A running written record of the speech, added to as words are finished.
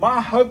My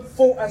hope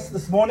for us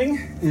this morning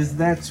is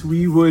that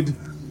we would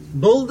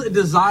build a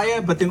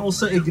desire, but then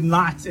also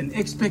ignite an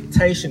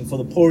expectation for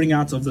the pouring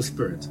out of the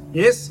Spirit.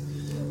 Yes?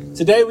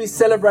 Today we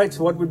celebrate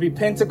what would be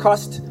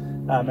Pentecost.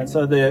 And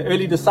so the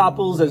early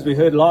disciples, as we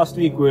heard last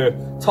week, were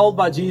told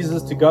by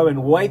Jesus to go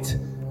and wait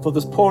for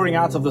this pouring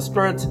out of the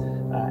Spirit.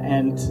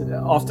 And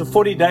after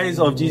 40 days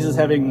of Jesus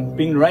having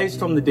been raised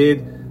from the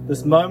dead,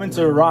 this moment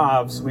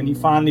arrives when he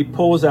finally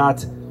pours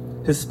out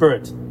his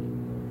Spirit.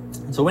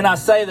 And so when I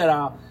say that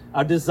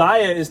our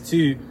desire is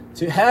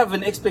to have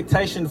an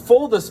expectation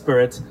for the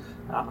Spirit,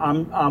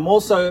 I'm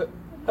also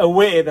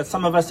aware that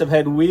some of us have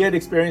had weird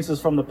experiences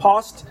from the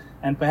past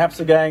and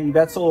perhaps are going,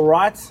 that's all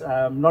right,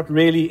 I'm not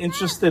really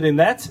interested in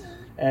that.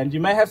 And you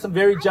may have some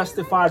very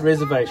justified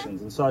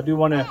reservations. And so I do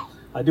want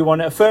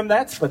to affirm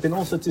that, but then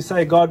also to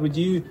say, God, would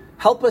you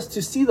help us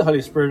to see the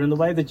Holy Spirit in the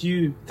way that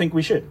you think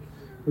we should?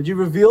 Would you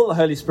reveal the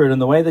Holy Spirit in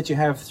the way that you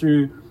have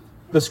through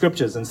the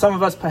Scriptures? And some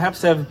of us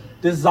perhaps have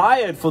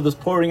desired for this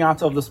pouring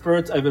out of the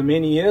Spirit over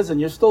many years, and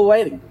you're still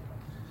waiting.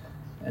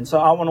 And so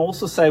I want to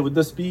also say, would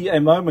this be a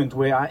moment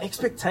where our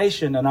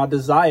expectation and our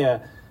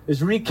desire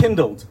is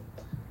rekindled,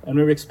 and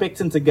we're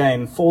expectant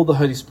again for the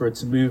Holy Spirit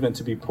to move and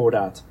to be poured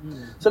out?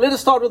 So let us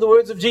start with the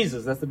words of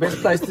Jesus. That's the best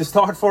place to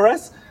start for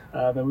us.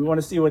 And we want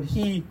to see what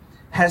he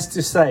has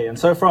to say. And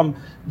so from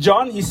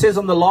John, he says,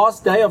 on the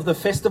last day of the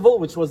festival,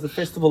 which was the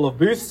festival of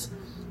booths,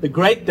 the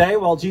great day,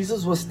 while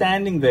Jesus was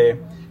standing there,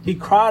 he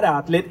cried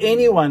out, "Let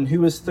anyone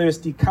who is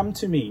thirsty come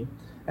to me,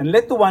 and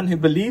let the one who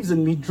believes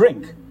in me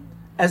drink,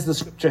 as the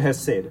Scripture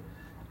has said.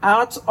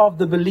 Out of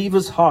the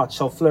believer's heart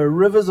shall flow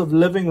rivers of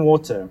living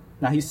water."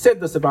 Now he said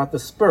this about the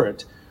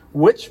Spirit,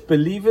 which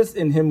believers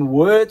in him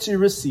were to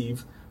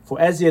receive, for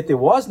as yet there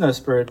was no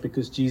Spirit,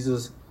 because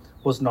Jesus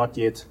was not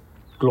yet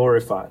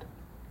glorified.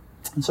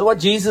 And so what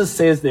Jesus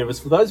says there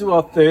is, for those who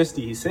are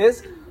thirsty, he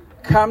says,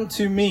 come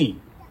to me.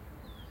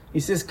 He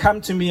says,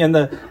 come to me. And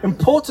the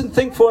important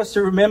thing for us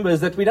to remember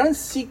is that we don't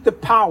seek the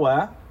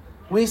power,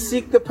 we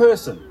seek the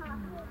person.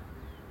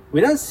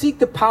 We don't seek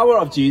the power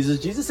of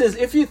Jesus. Jesus says,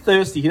 if you're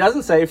thirsty, he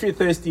doesn't say, if you're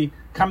thirsty,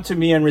 come to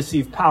me and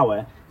receive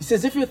power. He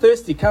says, if you're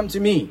thirsty, come to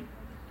me.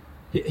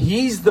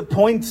 He's the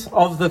point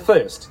of the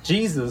thirst.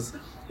 Jesus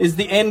is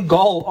the end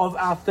goal of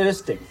our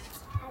thirsting.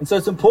 And so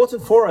it's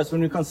important for us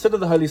when we consider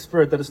the Holy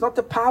Spirit that it's not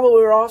the power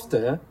we're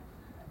after,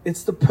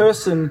 it's the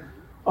person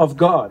of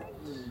God.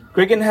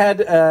 Gregan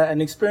had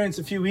an experience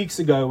a few weeks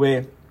ago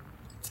where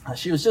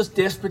she was just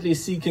desperately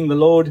seeking the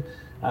Lord,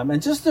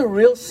 and just a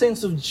real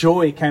sense of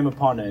joy came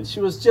upon her. And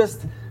she was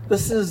just,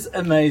 this is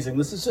amazing.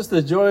 This is just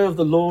the joy of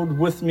the Lord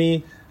with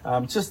me,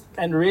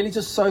 and really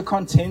just so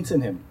content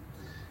in him.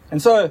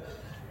 And so,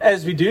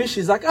 as we do,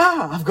 she's like,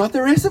 I've got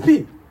the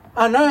recipe.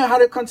 I know how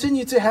to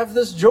continue to have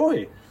this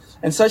joy.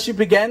 And so she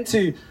began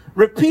to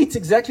repeat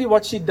exactly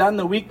what she'd done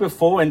the week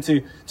before and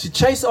to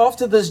chase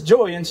after this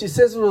joy. And she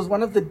says it was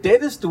one of the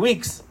deadest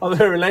weeks of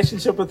her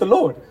relationship with the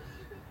Lord.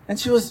 And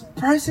she was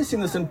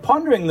processing this and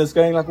pondering this,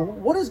 going like,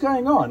 what is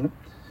going on?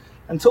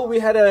 Until we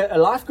had a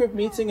life group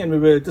meeting and we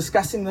were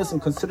discussing this and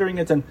considering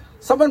it. And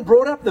someone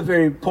brought up the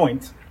very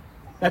point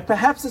that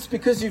perhaps it's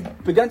because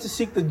you've begun to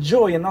seek the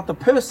joy and not the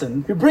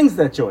person who brings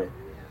that joy.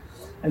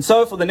 And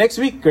so for the next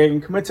week,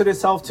 Greg committed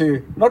herself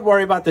to not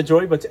worry about the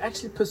joy, but to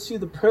actually pursue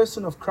the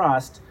person of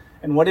Christ,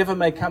 and whatever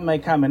may come, may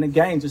come. And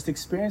again, just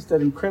experience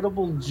that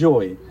incredible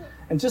joy.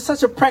 And just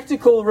such a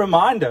practical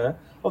reminder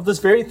of this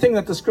very thing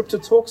that the Scripture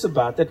talks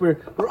about, that we're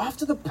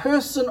after the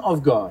person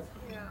of God.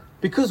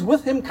 Because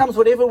with him comes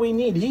whatever we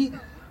need. He,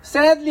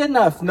 sadly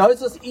enough,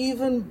 knows us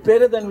even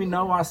better than we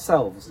know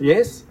ourselves.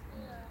 Yes?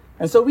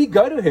 And so we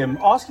go to him,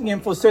 asking him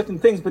for certain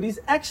things, but he's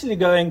actually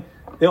going,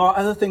 there are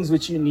other things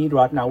which you need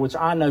right now, which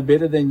I know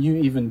better than you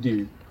even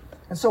do.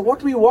 And so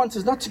what we want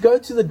is not to go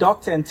to the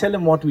doctor and tell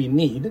him what we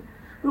need.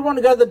 We want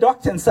to go to the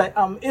doctor and say,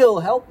 I'm ill,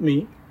 help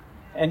me.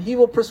 And he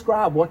will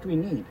prescribe what we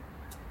need.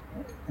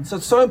 And so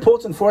it's so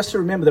important for us to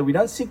remember that we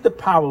don't seek the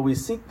power, we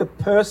seek the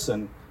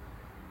person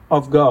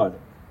of God.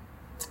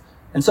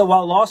 And so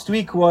while last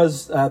week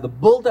was the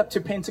build-up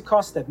to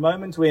Pentecost, that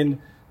moment when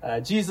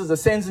Jesus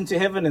ascends into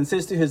heaven and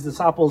says to his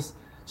disciples,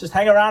 just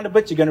hang around a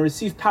bit, you're going to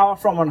receive power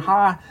from on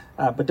high,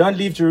 but don't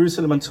leave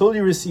Jerusalem until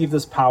you receive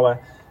this power.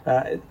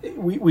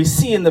 We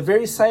see in the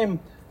very same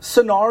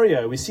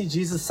scenario, we see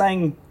Jesus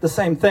saying the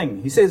same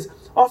thing. He says,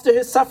 after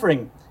his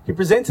suffering, he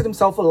presented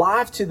himself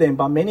alive to them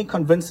by many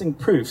convincing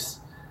proofs,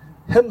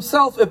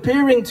 himself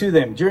appearing to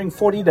them during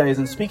 40 days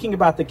and speaking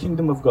about the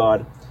kingdom of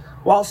God.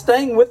 While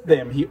staying with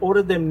them, he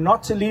ordered them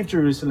not to leave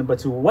Jerusalem, but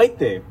to wait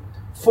there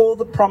for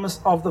the promise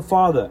of the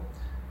Father.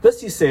 This,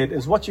 he said,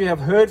 is what you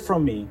have heard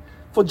from me.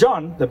 For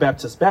John the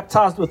Baptist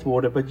baptized with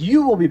water, but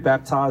you will be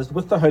baptized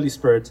with the Holy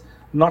Spirit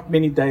not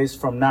many days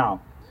from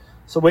now.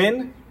 So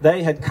when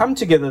they had come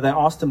together, they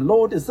asked him,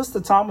 Lord, is this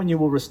the time when you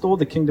will restore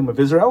the kingdom of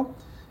Israel?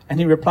 And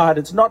he replied,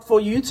 it's not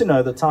for you to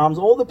know the times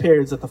or the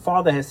periods that the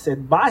Father has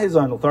set by his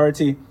own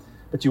authority,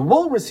 but you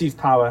will receive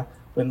power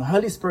when the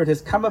Holy Spirit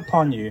has come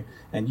upon you,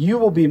 and you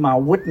will be my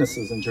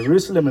witnesses in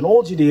Jerusalem and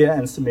all Judea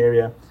and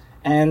Samaria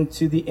and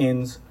to the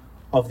ends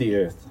of the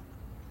earth.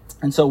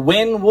 And so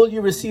when will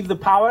you receive the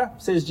power,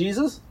 says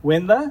Jesus?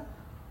 When the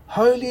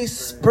Holy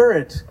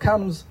Spirit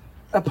comes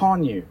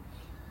upon you.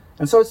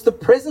 And so it's the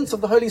presence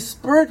of the Holy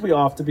Spirit we're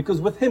after, because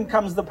with him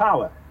comes the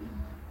power.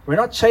 We're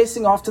not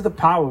chasing after the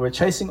power, we're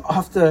chasing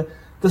after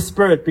the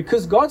Spirit,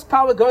 because God's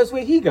power goes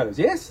where he goes,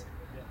 yes?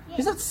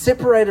 He's not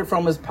separated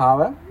from his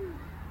power.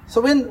 So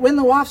when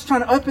the wife's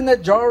trying to open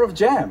that jar of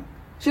jam,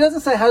 she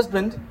doesn't say,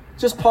 husband,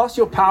 just pass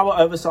your power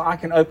over so I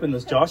can open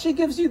this jar. She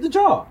gives you the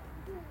jar.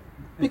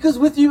 Because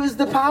with you is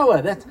the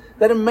power,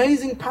 that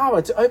amazing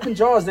power to open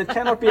jars that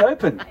cannot be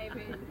opened,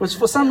 which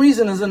for some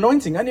reason is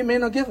anointing. Only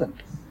men are given.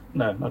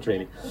 No, not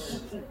really.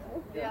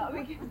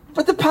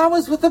 But the power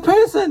is with the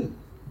person.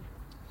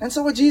 And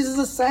so what Jesus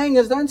is saying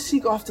is, don't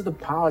seek after the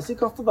power,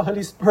 seek after the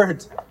Holy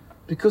Spirit,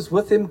 because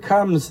with him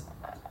comes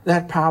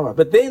that power.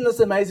 But then this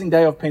amazing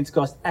day of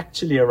Pentecost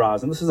actually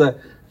arrives. And this is a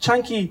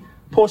chunky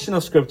portion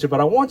of scripture, but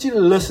I want you to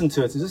listen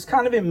to it. So just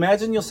kind of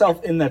imagine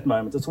yourself in that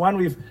moment. It's one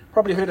we've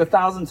probably heard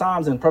 1,000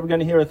 times and probably going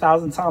to hear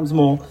 1,000 times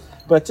more,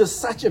 but just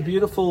such a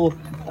beautiful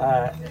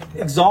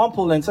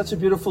example and such a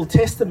beautiful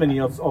testimony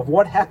of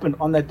what happened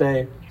on that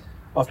day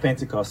of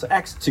Pentecost. So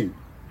Acts 2.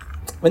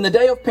 When the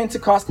day of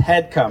Pentecost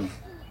had come,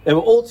 they were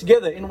all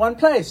together in one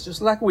place,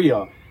 just like we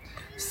are.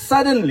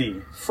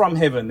 Suddenly, from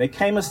heaven, there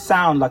came a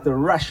sound like the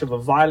rush of a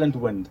violent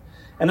wind,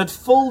 and it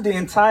filled the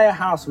entire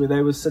house where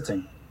they were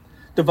sitting.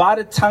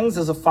 Divided tongues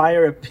as a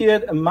fire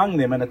appeared among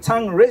them, and a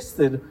tongue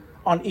rested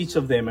on each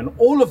of them, and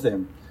all of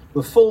them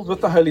were filled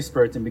with the Holy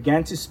Spirit and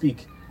began to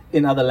speak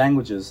in other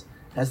languages,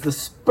 as the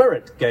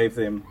Spirit gave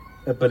them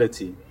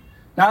ability.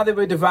 Now there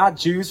were devout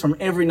Jews from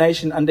every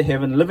nation under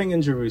heaven living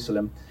in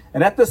Jerusalem,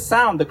 and at the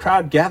sound the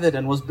crowd gathered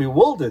and was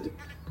bewildered,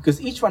 because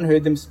each one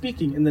heard them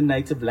speaking in the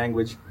native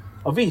language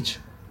of each.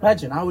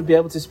 Imagine, I would be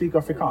able to speak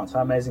Afrikaans.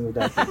 How amazing would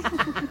that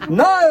be?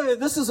 No,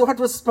 this is what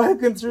was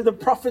spoken through the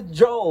prophet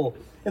Joel.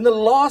 In the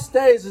last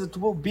days it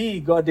will be,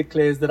 God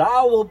declares, that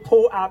I will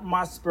pour out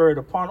my Spirit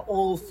upon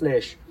all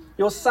flesh.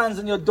 Your sons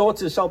and your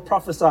daughters shall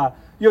prophesy.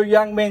 Your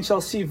young men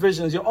shall see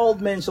visions. Your old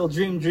men shall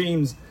dream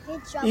dreams.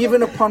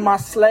 Even upon my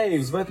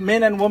slaves, both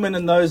men and women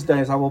in those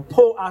days, I will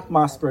pour out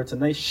my Spirit,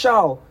 and they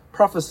shall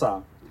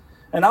prophesy.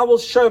 And I will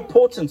show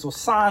portents or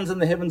signs in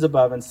the heavens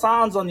above and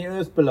signs on the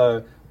earth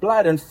below,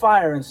 blood and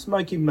fire and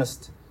smoky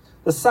mist.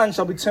 The sun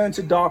shall be turned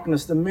to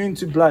darkness, the moon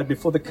to blood,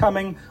 before the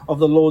coming of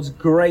the Lord's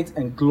great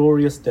and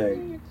glorious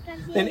day.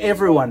 Then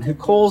everyone who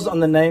calls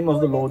on the name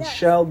of the Lord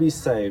shall be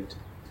saved.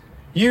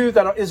 You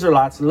that are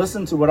Israelites,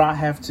 listen to what I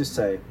have to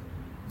say.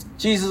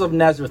 Jesus of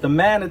Nazareth, a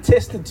man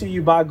attested to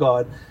you by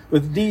God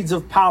with deeds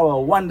of power,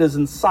 wonders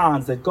and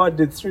signs that God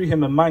did through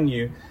him among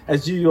you,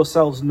 as you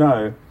yourselves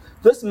know.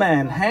 This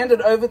man,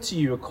 handed over to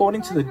you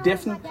according to the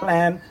definite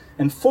plan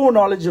and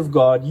foreknowledge of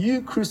God,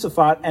 you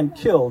crucified and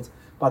killed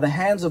by the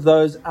hands of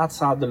those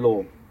outside the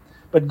law.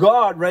 But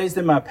God raised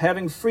him up,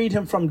 having freed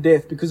him from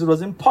death, because it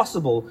was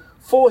impossible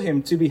for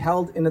him to be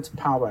held in its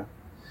power.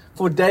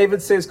 For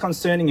David says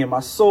concerning him,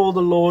 I saw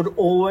the Lord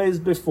always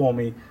before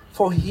me,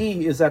 for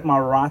he is at my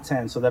right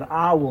hand, so that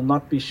I will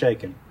not be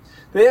shaken.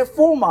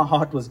 Therefore my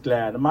heart was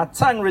glad, and my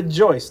tongue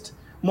rejoiced.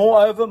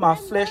 Moreover, my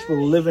flesh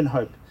will live in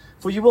hope.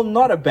 For you will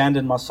not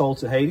abandon my soul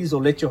to Hades,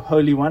 or let your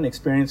Holy One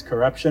experience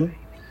corruption.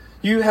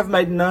 You have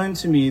made known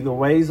to me the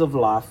ways of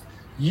life.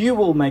 You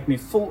will make me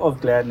full of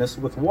gladness.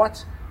 With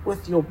what?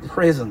 With your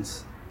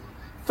presence.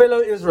 Fellow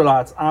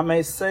Israelites, I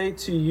may say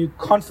to you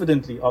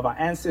confidently of our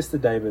ancestor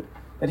David,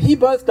 that he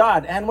both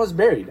died and was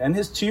buried, and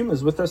his tomb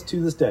is with us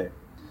to this day.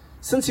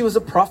 Since he was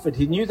a prophet,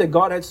 he knew that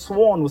God had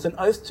sworn with an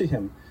oath to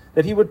him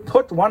that he would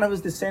put one of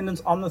his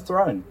descendants on the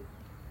throne.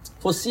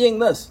 Foreseeing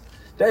this,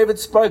 David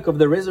spoke of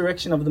the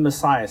resurrection of the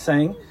Messiah,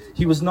 saying,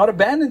 he was not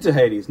abandoned to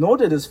Hades, nor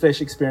did his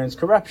flesh experience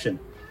corruption.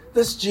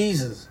 This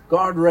Jesus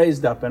God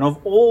raised up, and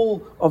of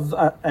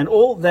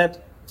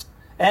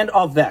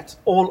that,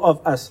 all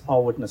of us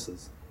are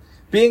witnesses.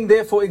 Being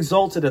therefore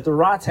exalted at the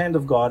right hand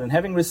of God, and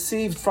having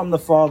received from the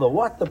Father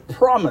what? The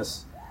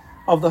promise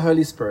of the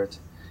Holy Spirit.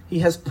 He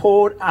has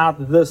poured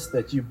out this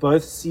that you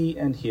both see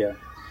and hear.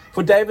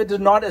 For David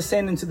did not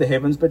ascend into the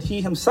heavens, but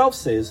he himself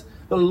says,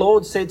 the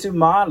Lord said to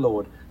my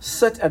Lord,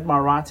 sit at my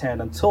right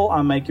hand until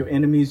I make your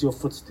enemies your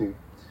footstool.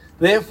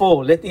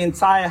 Therefore, let the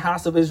entire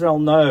house of Israel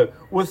know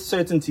with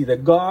certainty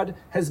that God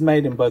has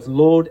made him both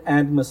Lord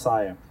and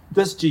Messiah,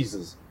 this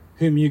Jesus,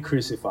 whom you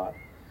crucified.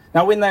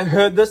 Now, when they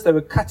heard this, they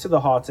were cut to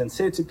the heart and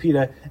said to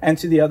Peter and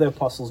to the other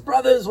apostles,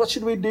 brothers, what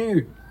should we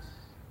do?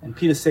 And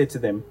Peter said to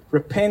them,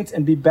 repent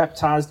and be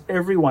baptized,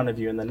 every one of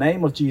you, in the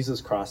name of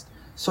Jesus Christ,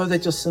 so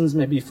that your sins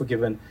may be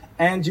forgiven,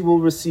 and you will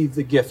receive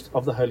the gift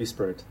of the Holy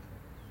Spirit.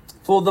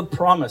 For the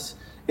promise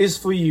is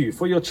for you,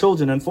 for your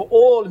children, and for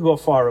all who are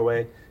far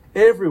away,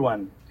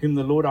 everyone whom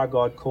the Lord our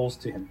God calls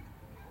to him.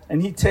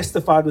 And he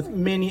testified with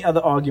many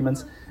other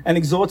arguments and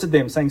exhorted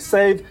them, saying,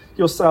 save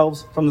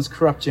yourselves from this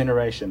corrupt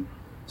generation.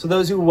 So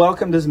those who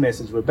welcomed his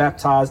message were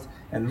baptized,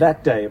 and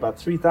that day about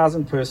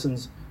 3,000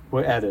 persons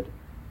were added.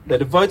 They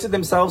devoted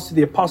themselves to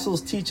the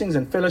apostles' teachings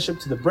and fellowship,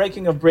 to the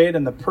breaking of bread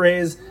and the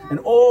prayers, and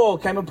awe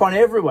came upon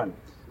everyone,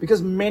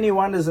 because many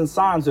wonders and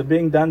signs were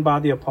being done by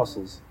the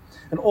apostles.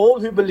 and all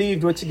who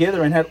believed were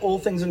together and had all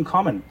things in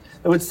common.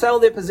 They would sell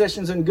their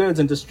possessions and goods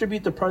and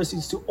distribute the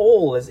proceeds to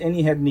all as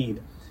any had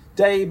need.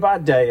 Day by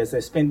day, as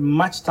they spent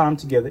much time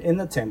together in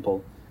the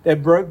temple, they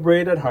broke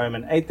bread at home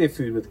and ate their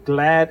food with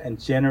glad and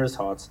generous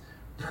hearts,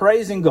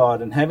 praising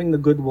God and having the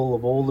goodwill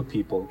of all the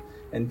people.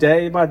 And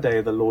day by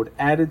day, the Lord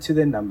added to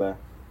their number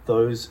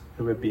those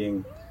who were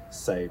being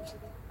saved.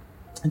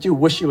 Don't you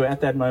wish you were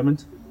at that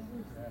moment?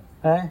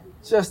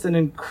 Just an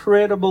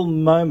incredible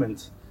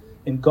moment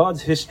in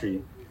God's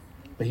history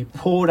where he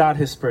poured out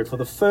his Spirit for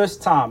the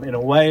first time in a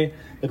way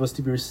that was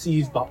to be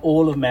received by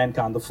all of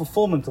mankind, the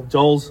fulfillment of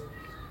Joel's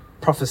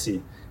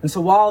prophecy. And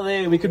so while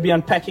there, we could be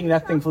unpacking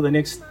that thing for the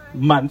next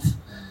month.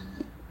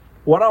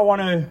 What I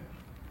want to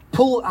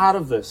pull out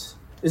of this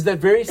is that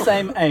very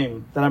same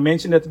aim that I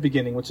mentioned at the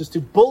beginning, which is to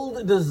build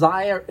a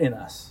desire in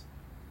us.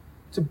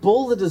 To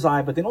build a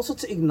desire, but then also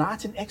to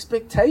ignite an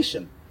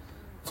expectation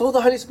for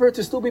the Holy Spirit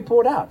to still be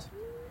poured out.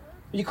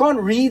 You can't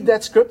read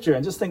that scripture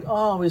and just think,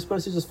 oh, we're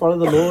supposed to just follow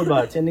the Lord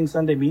by attending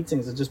Sunday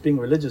meetings and just being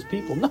religious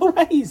people. No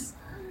ways.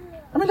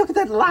 I mean, look at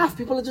that life.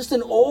 People are just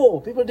in awe.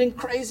 People are doing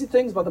crazy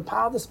things by the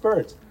power of the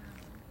Spirit.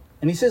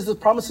 And he says the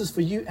promises for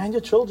you and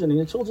your children and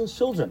your children's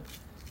children.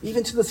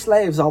 Even to the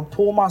slaves, I'll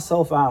pour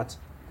myself out.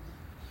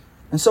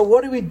 And so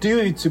what do we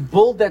do to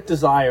build that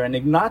desire and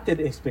ignite that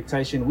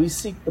expectation? We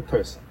seek the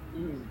person.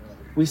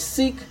 We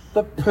seek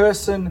the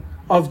person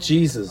of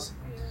Jesus.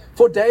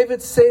 For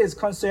David says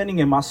concerning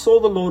him, I saw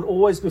the Lord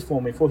always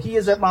before me, for he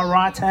is at my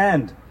right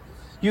hand.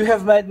 You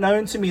have made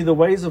known to me the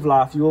ways of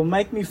life. You will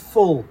make me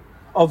full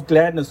of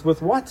gladness.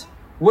 With what?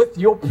 With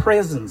your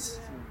presence.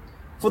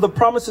 For the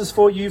promises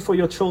for you, for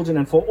your children,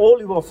 and for all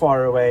who are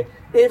far away,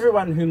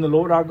 everyone whom the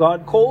Lord our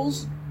God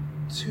calls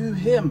to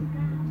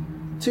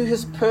him, to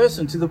his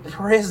person, to the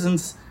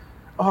presence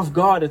of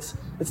God. It's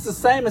the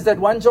same as that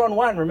 1 John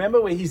 1,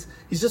 remember, where he's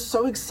just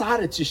so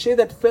excited to share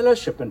that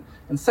fellowship and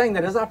saying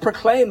that as I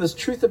proclaim this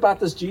truth about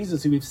this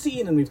Jesus who we've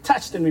seen and we've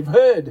touched and we've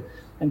heard,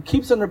 and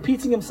keeps on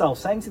repeating himself,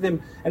 saying to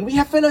them, and we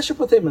have fellowship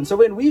with him. And so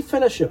when we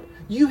fellowship,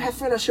 you have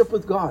fellowship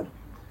with God.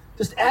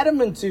 Just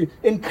adamant to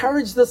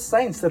encourage the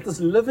saints that this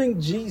living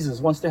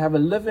Jesus wants to have a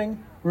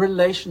living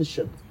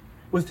relationship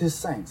with his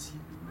saints.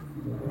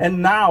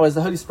 And now as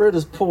the Holy Spirit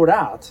is poured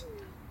out,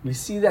 we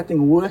see that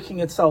thing working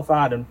itself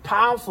out in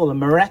powerful and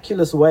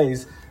miraculous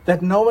ways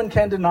that no one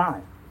can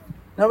deny.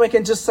 No one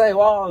can just say,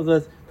 oh,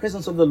 the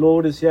presence of the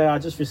Lord is here. I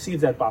just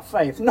received that by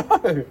faith.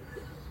 No.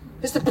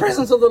 It's the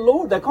presence of the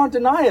Lord. They can't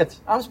deny it.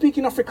 I'm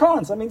speaking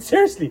Afrikaans. I mean,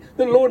 seriously,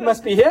 the Lord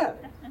must be here.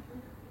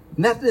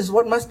 And that is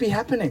what must be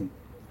happening.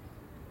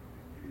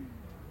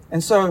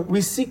 And so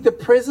we seek the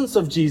presence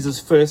of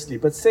Jesus firstly,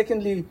 but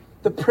secondly,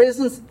 the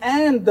presence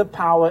and the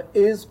power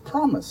is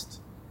promised.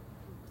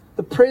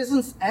 The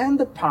presence and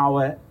the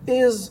power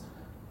is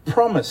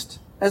promised.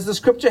 As the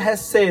scripture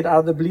has said, out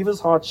of the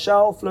believer's heart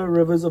shall flow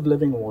rivers of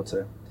living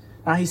water.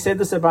 Now he said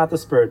this about the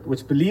Spirit,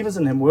 which believers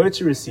in him were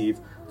to receive,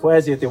 for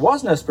as yet there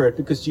was no Spirit,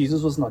 because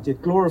Jesus was not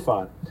yet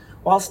glorified.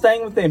 While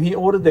staying with them, he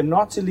ordered them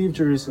not to leave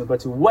Jerusalem,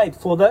 but to wait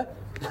for the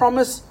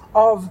promise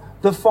of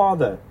the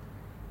Father.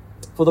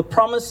 For the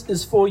promise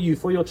is for you,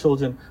 for your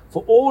children,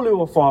 for all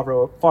who are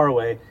far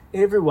away,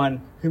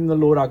 everyone whom the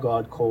Lord our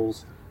God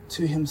calls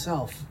to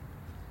himself.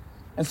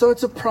 And so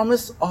it's a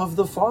promise of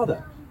the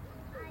Father.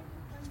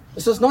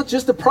 So it's not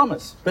just a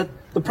promise, but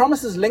the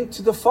promise is linked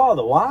to the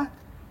Father. Why?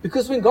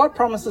 Because when God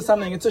promises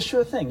something, it's a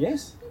sure thing,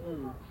 yes?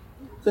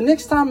 The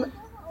next time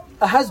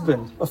a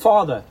husband, a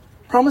father,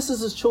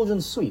 promises his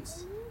children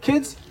sweets,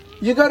 kids,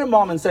 you go to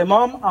mom and say,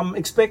 Mom, I'm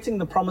expecting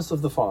the promise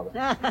of the Father.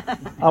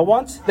 I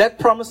want that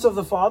promise of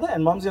the Father.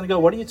 And mom's going to go,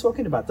 what are you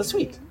talking about? The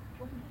sweet.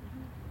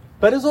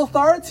 But his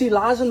authority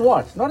lies in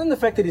what? Not in the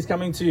fact that he's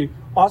coming to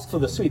ask for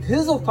the sweet.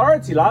 His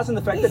authority lies in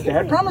the fact that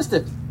Dad promised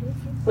it,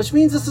 which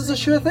means this is a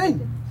sure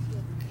thing.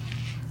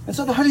 And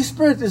so the Holy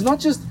Spirit is not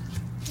just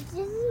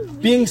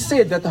being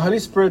said that the Holy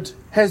Spirit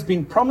has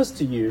been promised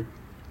to you.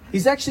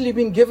 He's actually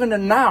been given a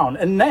noun,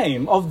 a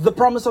name of the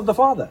promise of the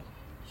Father.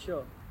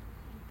 Sure.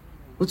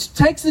 Which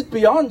takes it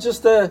beyond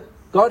just the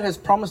God has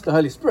promised the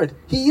Holy Spirit.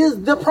 He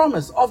is the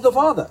promise of the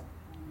Father.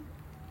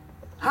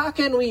 How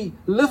can we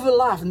live a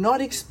life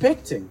not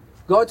expecting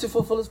God to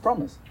fulfill his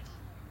promise?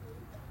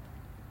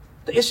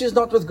 The issue is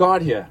not with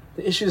God here.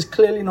 The issue is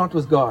clearly not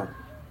with God.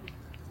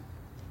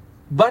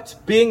 But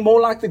being more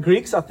like the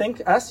Greeks, I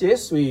think, us,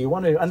 yes, we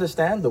want to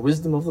understand the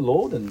wisdom of the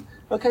Lord. And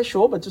okay,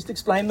 sure, but just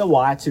explain the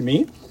why to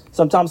me.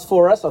 Sometimes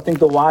for us, I think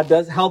the why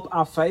does help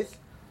our faith.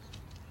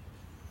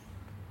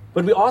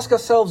 But we ask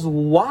ourselves,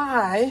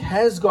 why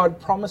has God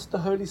promised the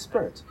Holy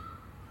Spirit?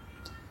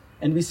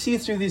 And we see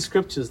through these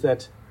scriptures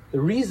that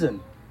the reason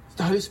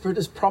the Holy Spirit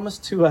is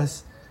promised to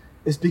us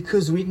is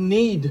because we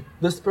need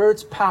the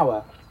Spirit's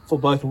power for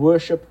both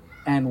worship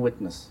and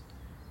witness.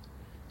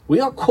 We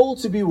are called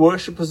to be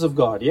worshippers of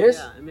God, yes?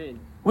 Yeah, amen.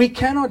 We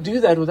cannot do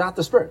that without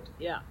the Spirit.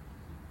 Yeah.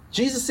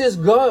 Jesus says,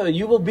 go,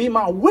 you will be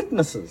my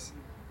witnesses.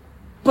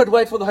 But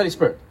wait for the Holy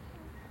Spirit.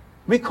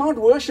 We can't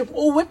worship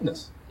or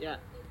witness Yeah.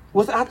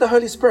 without the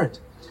Holy Spirit.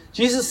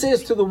 Jesus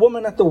says to the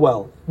woman at the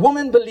well,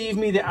 "Woman, believe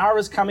me, the hour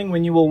is coming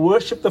when you will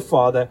worship the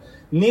Father,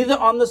 neither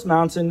on this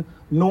mountain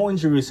nor in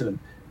Jerusalem,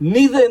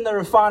 neither in the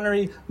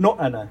refinery, nor,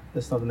 no,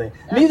 that's not in there,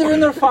 neither in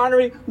the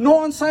refinery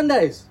nor on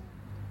Sundays."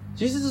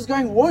 Jesus is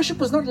going,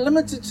 worship is not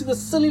limited to the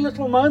silly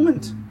little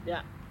moment.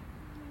 Yeah.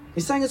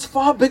 He's saying it's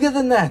far bigger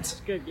than that. It's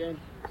good, yeah.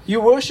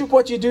 You worship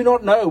what you do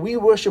not know. We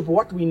worship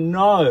what we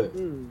know.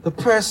 The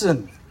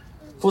person.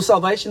 For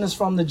salvation is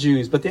from the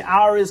Jews, but the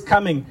hour is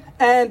coming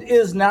and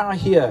is now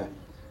here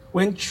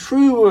when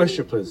true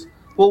worshippers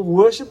will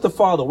worship the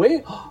Father.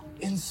 Where?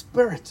 In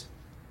spirit.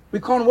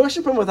 We can't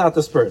worship Him without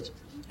the Spirit.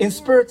 In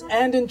spirit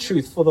and in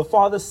truth, for the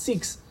Father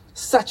seeks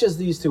such as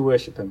these to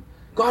worship Him.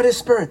 God is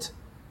spirit,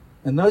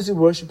 and those who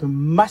worship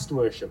Him must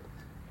worship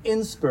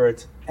in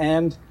spirit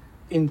and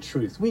in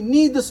truth. We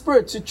need the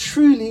Spirit to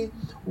truly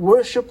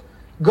worship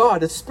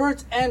God. It's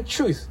spirit and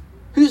truth.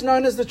 Who's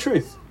known as the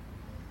truth?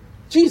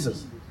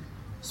 Jesus.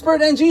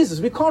 Spirit and Jesus.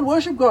 We can't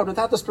worship God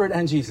without the Spirit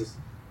and Jesus.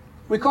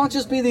 We can't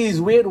just be these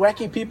weird,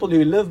 wacky people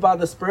who live by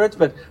the Spirit,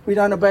 but we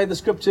don't obey the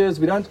Scriptures.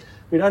 We don't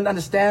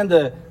understand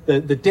the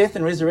death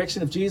and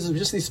resurrection of Jesus. We're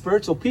just these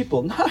spiritual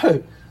people.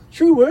 No.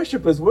 True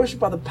worshipers worship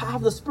by the power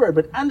of the Spirit,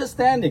 but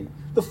understanding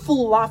the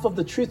full life of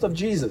the truth of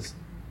Jesus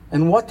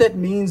and what that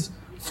means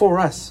for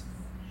us.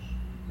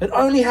 It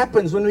only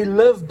happens when we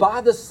live by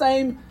the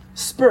same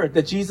Spirit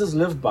that Jesus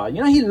lived by.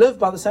 You know, He lived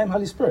by the same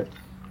Holy Spirit.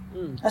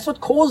 That's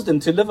what caused Him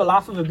to live a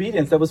life of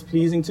obedience that was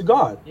pleasing to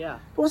God. Yeah.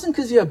 It wasn't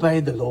because He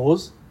obeyed the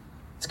laws.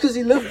 It's because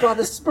He lived by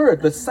the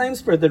Spirit, the same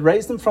Spirit that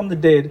raised Him from the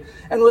dead.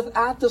 And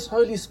without this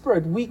Holy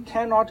Spirit, we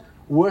cannot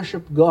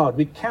worship God.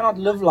 We cannot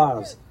live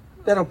lives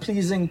that are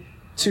pleasing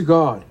to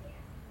God.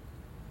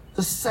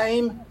 The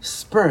same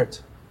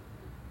Spirit,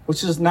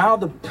 which is now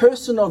the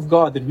person of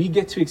God that we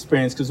get to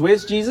experience. Because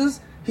where's Jesus?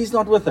 He's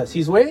not with us.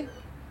 He's where?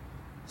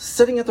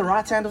 Sitting at the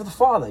right hand of the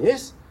Father,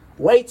 yes?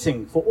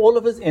 Waiting for all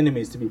of His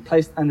enemies to be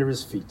placed under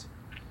His feet.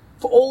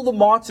 For all the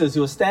martyrs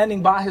who are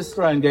standing by His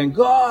throne going,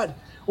 God,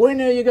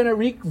 when are you going to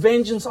wreak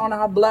vengeance on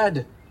our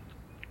blood?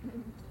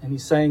 And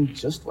He's saying,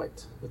 just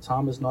wait. The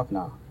time is not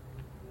now.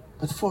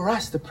 But for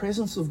us, the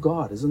presence of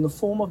God is in the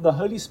form of the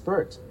Holy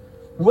Spirit,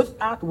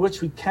 without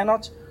which we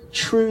cannot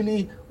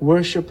truly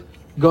worship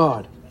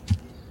God.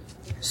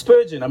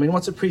 Spurgeon,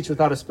 what's a preach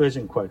without a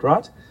Spurgeon quote,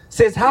 right?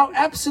 Says, how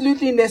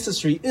absolutely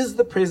necessary is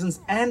the presence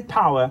and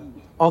power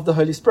of the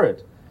Holy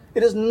Spirit.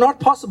 It is not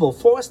possible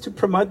for us to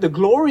promote the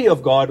glory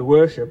of God,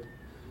 worship,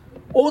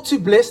 or to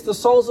bless the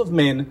souls of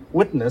men,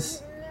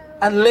 witness,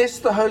 unless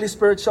the Holy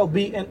Spirit shall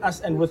be in us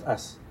and with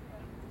us.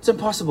 It's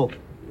impossible.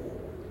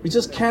 We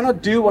just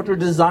cannot do what we're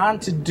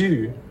designed to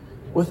do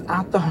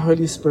without the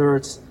Holy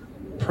Spirit's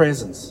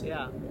presence.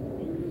 Yeah.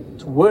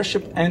 To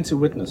worship and to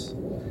witness.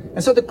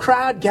 And so the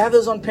crowd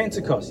gathers on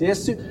Pentecost.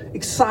 Yes, to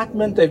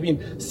excitement. They've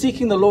been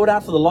seeking the Lord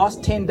out for the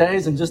last 10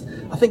 days. And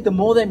I think the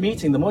more they're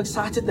meeting, the more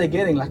excited they're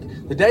getting. Like,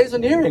 the days are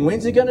nearing.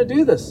 When's He going to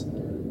do this?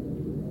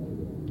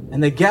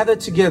 And they gather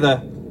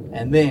together.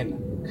 And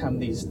then come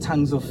these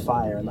tongues of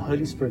fire. And the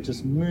Holy Spirit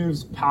just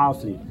moves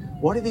powerfully.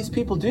 What do these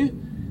people do?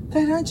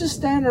 They don't just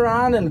stand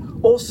around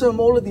and awesome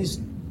all of these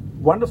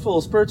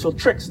wonderful spiritual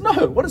tricks.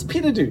 No. What does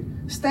Peter do?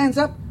 Stands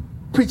up,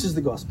 preaches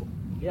the gospel.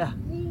 Yeah.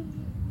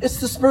 It's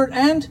the Spirit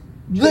and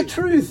the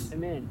truth.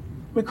 Amen.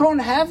 We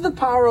can't have the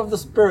power of the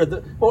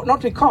Spirit. Well,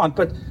 not we can't,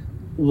 but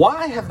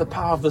why have the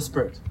power of the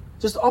Spirit?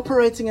 Just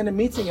operating in a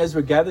meeting as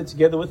we're gathered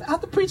together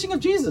without the preaching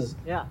of Jesus.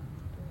 Yeah.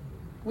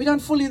 We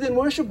don't fully then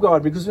worship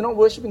God because we're not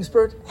worshiping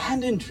Spirit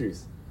and in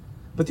truth.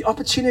 But the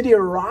opportunity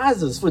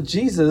arises for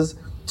Jesus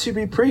to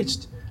be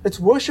preached. It's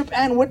worship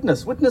and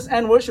witness. Witness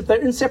and worship, they're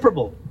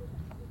inseparable.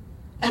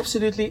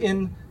 Absolutely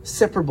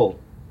inseparable.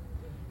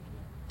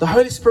 The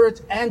Holy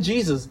Spirit and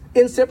Jesus,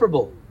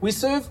 inseparable. We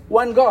serve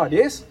one God,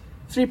 yes?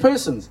 3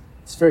 persons.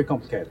 It's very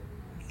complicated.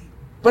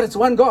 But it's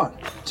one God.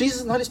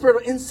 Jesus and the Holy Spirit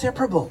are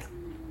inseparable.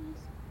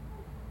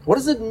 What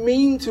does it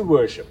mean to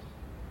worship?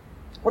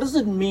 What does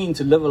it mean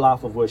to live a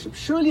life of worship?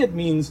 Surely it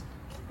means,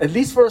 at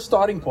least for a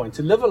starting point,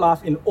 to live a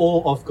life in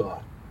awe of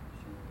God.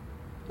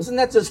 Isn't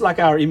that just like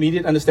our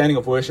immediate understanding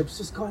of worship? It's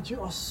just, God,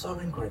 you are so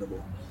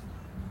incredible.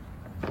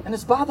 And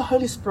it's by the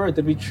Holy Spirit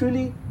that we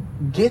truly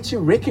get to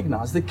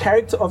recognize the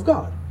character of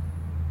God.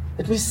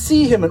 That we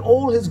see Him in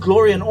all His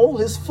glory and all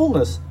His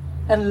fullness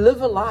and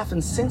live a life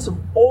in sense of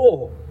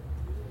awe.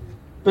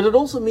 But it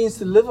also means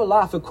to live a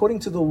life according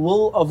to the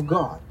will of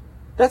God.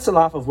 That's a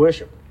life of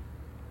worship.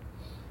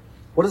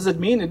 What does it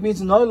mean? It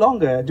means no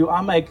longer do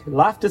I make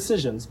life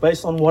decisions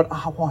based on what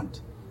I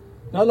want.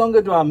 No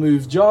longer do I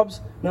move jobs.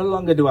 No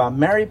longer do I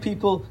marry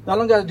people. No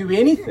longer do I do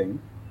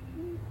anything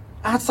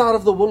outside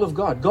of the will of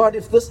God. God,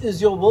 if this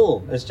is your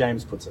will, as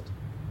James puts it.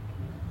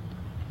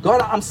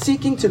 God, I'm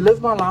seeking to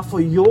live my life for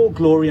your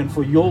glory and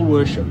for your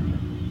worship.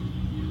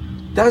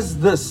 Does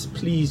this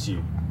please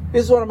you?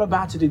 Is what I'm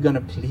about to do going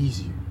to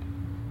please you?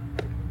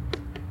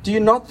 Do you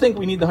not think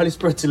we need the Holy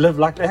Spirit to live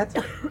like that?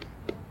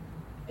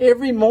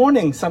 Every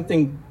morning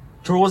something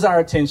draws our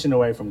attention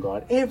away from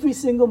God. Every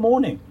single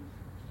morning.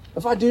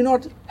 If I do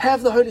not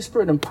have the Holy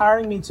Spirit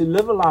empowering me to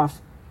live a life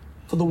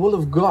for the will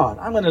of God,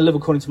 I'm going to live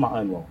according to my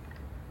own will.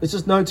 There's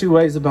just no two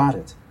ways about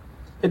it.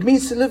 It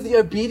means to live the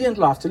obedient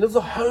life, to live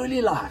the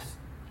holy life.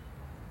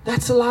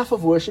 That's a life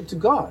of worship to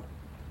God.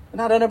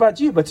 And I don't know about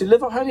you, but to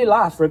live a holy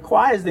life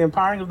requires the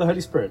empowering of the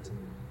Holy Spirit.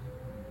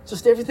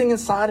 Just everything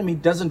inside of me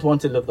doesn't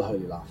want to live the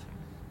holy life.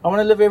 I want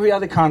to live every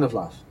other kind of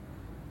life.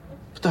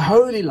 But the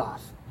holy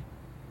life,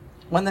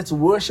 one that's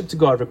worship to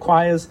God,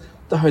 requires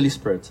the Holy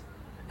Spirit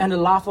and a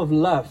life of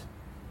love.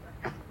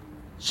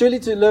 Surely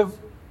to live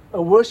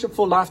a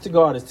worshipful life to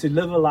God is to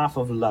live a life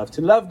of love,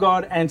 to love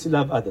God and to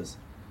love others.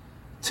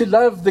 To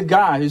love the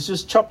guy who's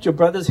just chopped your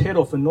brother's head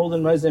off in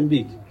northern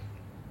Mozambique.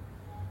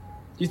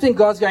 You think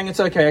God's going, it's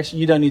okay, actually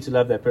you don't need to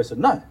love that person.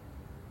 No.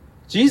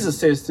 Jesus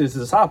says to his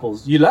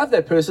disciples, you love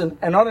that person,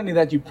 and not only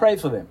that, you pray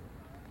for them.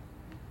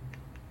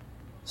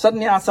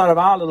 Suddenly outside of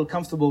our little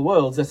comfortable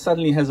worlds, that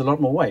suddenly has a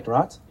lot more weight,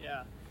 right?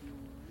 Yeah.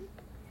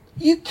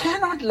 You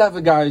cannot love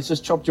a guy who's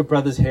just chopped your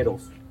brother's head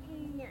off.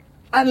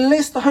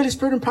 Unless the Holy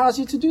Spirit empowers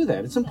you to do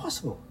that. It's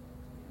impossible.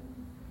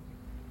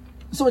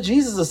 So what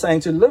Jesus is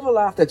saying, to live a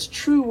life that's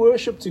true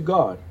worship to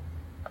God,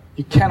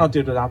 you cannot do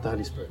it without the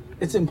Holy Spirit.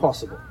 It's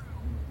impossible.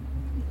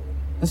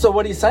 And so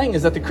what he's saying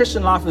is that the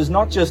Christian life is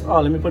not just,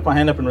 oh, let me put my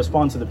hand up and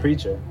respond to the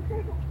preacher.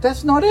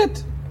 That's not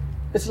it.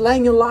 It's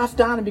laying your life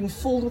down and being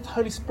filled with the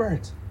Holy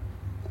Spirit.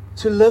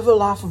 To live a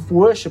life of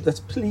worship that's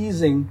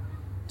pleasing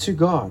to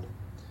God.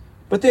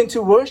 But then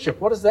to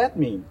worship, what does that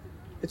mean?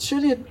 It's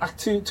surely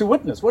to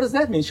witness. What does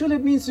that mean? Surely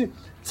it means to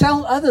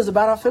tell others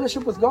about our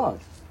fellowship with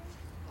God.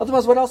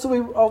 Otherwise, what else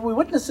are we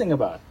witnessing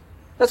about?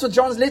 That's what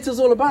John's letter is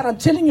all about. I'm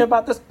telling you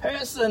about this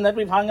person that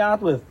we've hung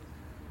out with.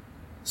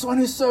 Someone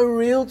who's so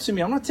real to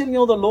me. I'm not telling you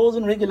all the laws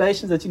and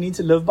regulations that you need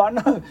to live by.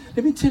 No,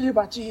 let me tell you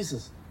about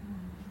Jesus.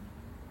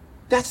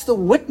 That's the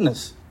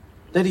witness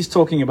that he's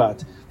talking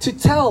about. To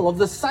tell of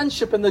the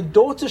sonship and the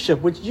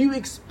daughtership which you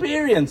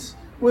experience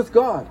with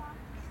God.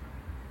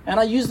 And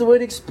I use the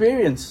word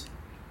experience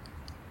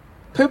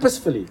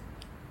purposefully.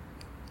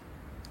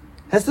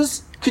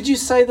 Could you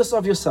say this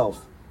of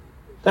yourself?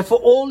 That for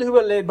all who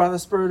are led by the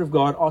Spirit of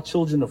God are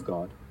children of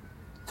God.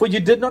 For you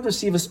did not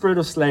receive a spirit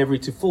of slavery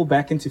to fall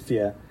back into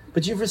fear,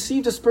 but you've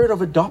received a spirit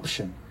of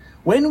adoption.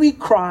 When we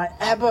cry,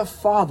 Abba,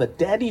 Father,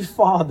 Daddy,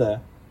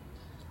 Father,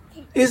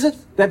 it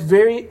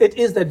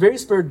is that very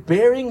Spirit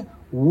bearing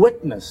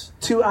witness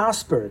to our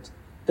spirit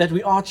that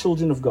we are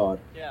children of God.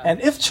 Yeah.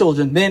 And if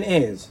children, then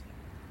heirs.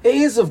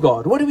 Heirs of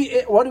God. What do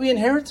we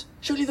inherit?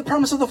 Surely the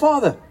promise of the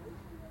Father.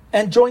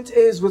 And joint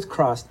heirs with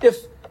Christ, if,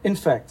 in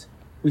fact,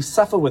 we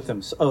suffer with him.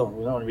 We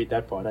don't want to read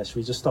that part. Should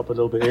we just stop a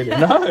little bit earlier?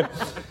 No.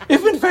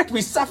 If, in fact,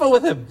 we suffer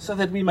with him, so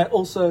that we may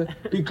also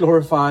be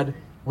glorified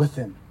with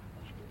him.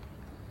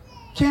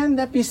 Can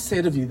that be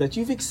said of you, that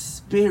you've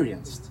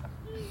experienced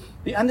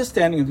the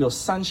understanding of your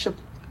sonship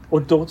or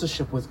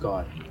daughtership with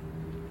God?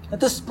 That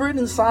the Spirit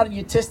inside of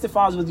you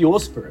testifies with your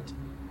spirit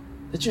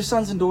that you're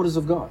sons and daughters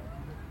of God?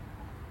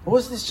 Or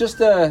was this just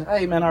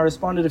hey man, I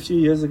responded a few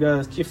years ago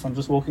as Kif, I'm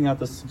just walking out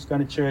this, I'm just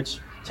going to church,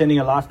 attending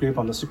a life group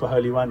on the Super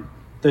Holy One,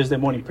 Thursday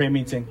morning prayer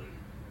meeting.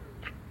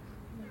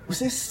 Was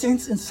there a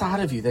sense inside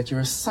of you that you're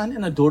a son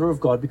and a daughter of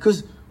God?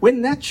 Because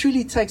when that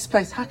truly takes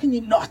place, how can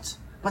you not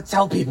but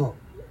tell people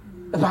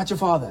about your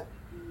Father?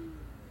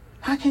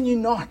 How can you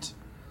not,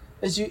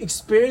 as you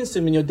experience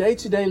him in your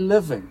day-to-day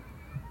living,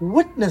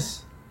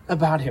 witness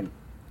about him?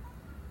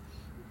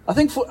 I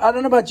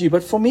don't know about you,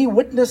 but for me,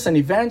 witness and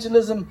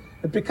evangelism,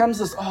 it becomes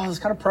this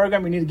kind of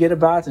program we need to get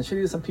about. And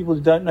surely there's some people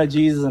who don't know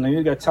Jesus and I need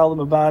to go tell them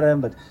about him.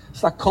 But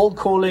it's like cold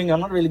calling. I'm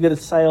not really good at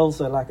sales.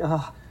 So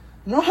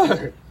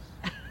no.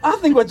 I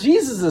think what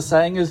Jesus is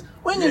saying is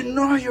when you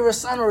know you're a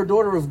son or a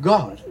daughter of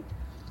God,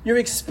 you're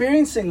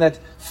experiencing that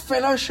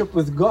fellowship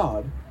with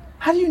God,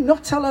 how do you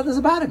not tell others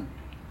about him?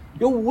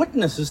 Your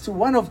witness is to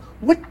one of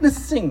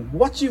witnessing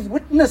what you've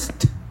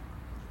witnessed,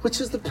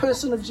 which is the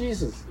person of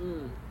Jesus.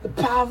 The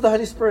power of the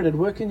Holy Spirit at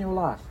work in your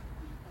life.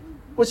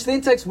 Which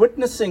then takes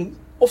witnessing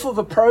off of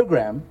a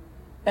program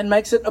and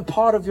makes it a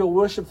part of your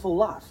worshipful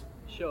life.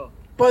 Sure.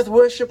 Both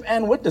worship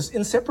and witness,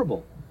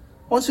 inseparable.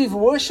 Once we've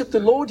worshipped the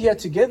Lord here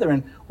together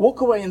and walk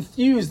away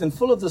enthused and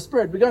full of the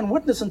Spirit, we go and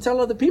witness and tell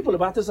other people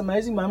about this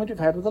amazing moment we've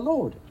had with the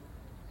Lord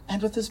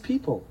and with his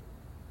people.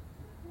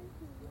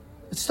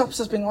 It stops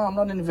us being, I'm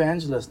not an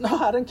evangelist. No,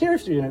 I don't care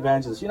if you're an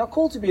evangelist. You're not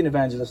called to be an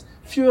evangelist.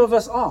 Few of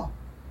us are.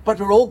 But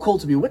we're all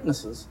called to be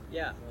witnesses.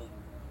 Yeah.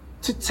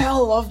 To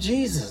tell of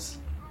Jesus.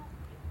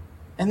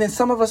 And then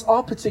some of us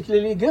are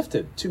particularly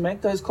gifted to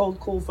make those cold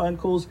call phone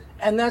calls.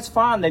 And that's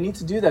fine. They need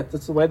to do that.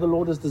 That's the way the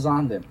Lord has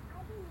designed them.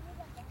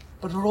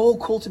 But we're all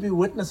called to be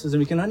witnesses. And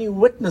we can only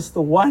witness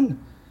the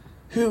one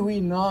who we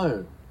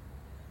know.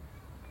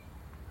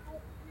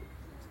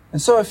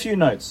 And so a few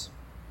notes.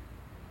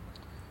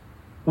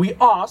 We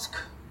ask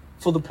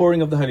for the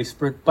pouring of the Holy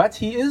Spirit, but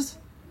he is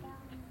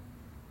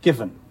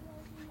given.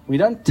 We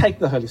don't take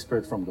the Holy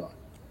Spirit from God.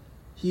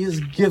 He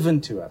is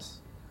given to us.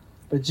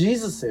 But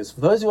Jesus says,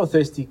 for those who are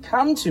thirsty,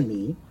 come to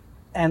me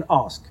and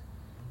ask.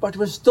 But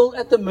we're still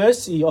at the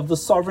mercy of the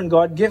sovereign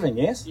God giving,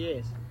 yes?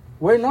 Yes.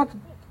 We're not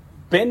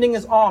bending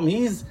his arm.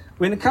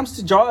 When it comes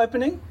to jar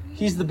opening,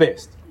 he's the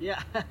best.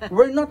 Yeah.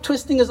 We're not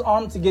twisting his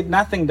arm to get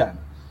nothing done.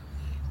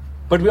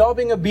 But we are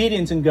being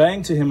obedient and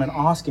going to him and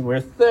asking.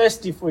 We're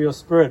thirsty for your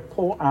Spirit.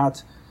 Pour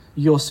out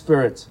your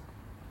Spirit.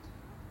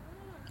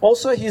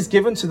 Also, he is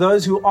given to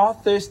those who are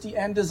thirsty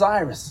and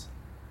desirous.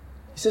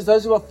 He says,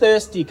 those who are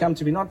thirsty, come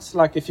to me. Not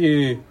like if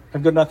you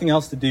have got nothing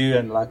else to do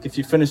and like if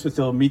you finish with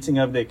your meeting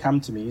over there, come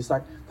to me. He's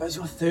like, those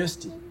who are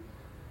thirsty,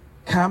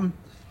 come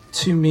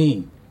to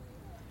me.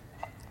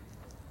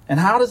 And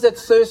how is that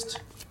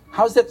thirst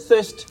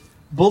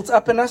built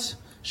up in us?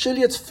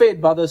 Surely it's fed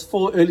by those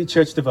 4 early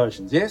church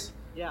devotions, yes?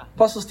 Yeah.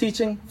 Apostles'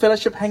 teaching,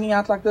 fellowship, hanging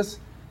out like this.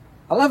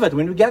 I love it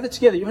when we gather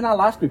together, even our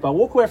life group. I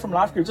walk away from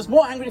life group just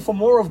more hungry for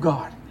more of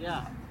God.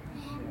 Yeah.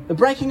 The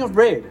breaking of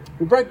bread.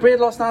 We broke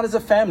bread last night as a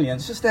family, and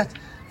it's just that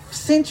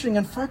centering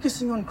and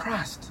focusing on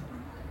Christ.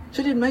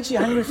 Surely it makes you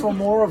hungry for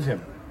more of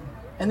him.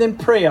 And then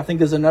prayer, I think,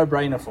 is a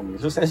no-brainer for me.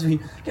 Just as we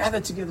gather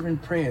together in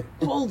prayer, it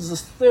builds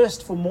this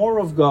thirst for more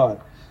of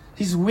God.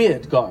 He's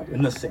weird, God,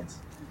 in this sense.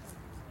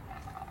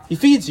 He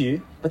feeds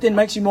you, but then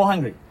makes you more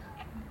hungry.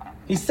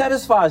 He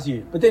satisfies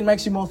you, but then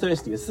makes you more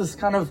thirsty. It's this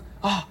kind of,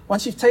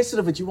 once you've tasted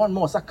of it, you want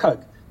more. It's like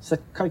Coke. It's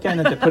like cocaine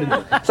that they put in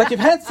there. It's like you've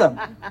had some.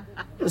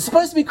 It's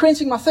supposed to be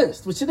quenching my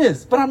thirst, which it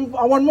is, but I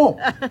want more.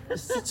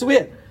 It's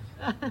weird.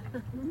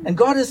 And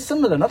God is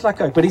similar, not like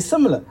Coke, but he's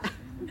similar.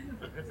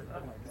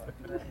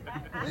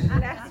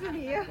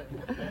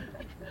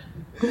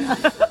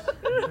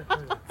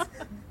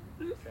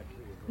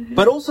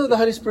 But also the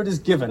Holy Spirit is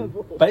given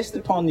based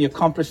upon the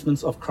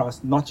accomplishments of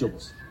Christ, not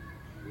yours.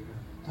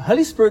 The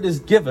Holy Spirit is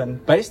given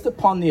based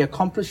upon the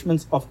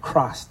accomplishments of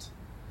Christ.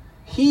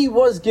 He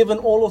was given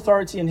all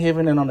authority in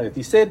heaven and on earth.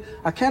 He said,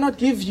 I cannot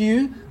give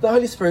you the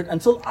Holy Spirit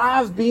until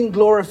I've been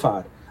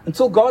glorified.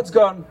 Until God's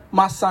gone,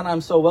 my son,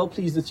 I'm so well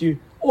pleased with you.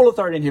 All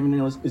authority in heaven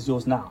is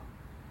yours now.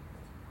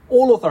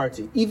 All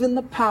authority, even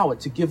the power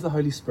to give the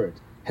Holy Spirit,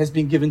 has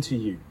been given to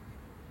you.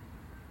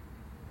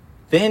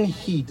 Then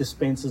he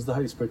dispenses the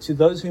Holy Spirit to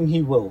those whom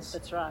he wills.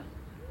 That's right.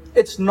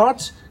 It's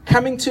not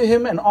coming to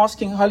him and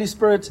asking, Holy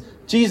Spirit,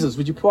 Jesus,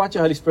 would you pour out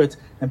your Holy Spirit?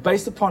 And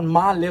based upon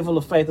my level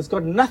of faith, it's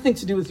got nothing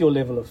to do with your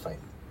level of faith.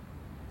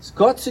 It's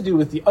got to do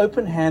with the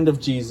open hand of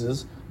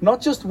Jesus,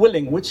 not just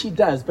willing, which he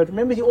does. But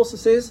remember, he also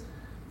says,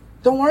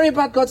 don't worry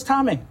about God's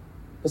timing.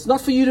 It's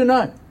not for you to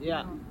know.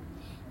 Yeah.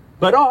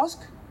 But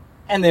ask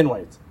and then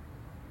wait.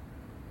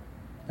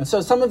 And so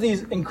some of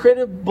these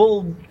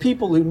incredible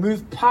people who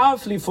move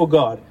powerfully for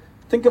God,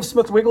 think of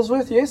Smith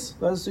Wigglesworth, yes?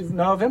 Those who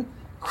know of him.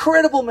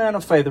 Incredible man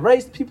of faith.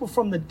 Raised people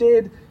from the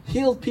dead,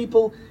 healed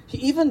people. He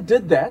even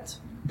did that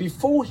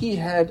before he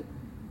had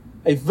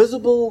a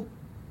visible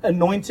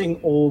anointing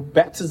or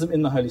baptism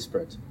in the Holy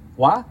Spirit.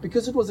 Why?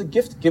 Because it was a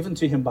gift given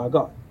to him by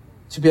God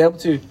to be able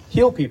to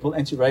heal people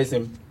and to raise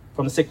them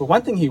from the sick. But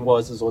one thing he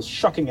was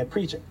shocking at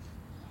preaching.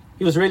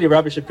 He was really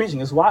rubbish at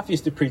preaching. His wife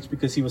used to preach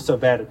because he was so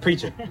bad at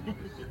preaching.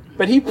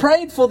 But he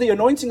prayed for the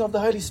anointing of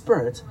the Holy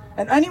Spirit,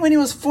 and only when he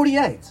was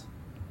 48,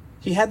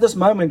 he had this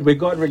moment where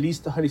God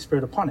released the Holy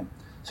Spirit upon him.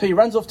 So he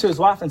runs off to his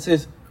wife and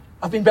says,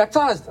 I've been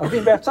baptized.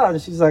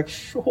 And she's like,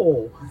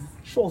 sure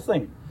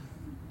thing.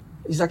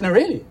 He's like, no,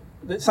 really?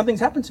 Something's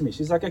happened to me.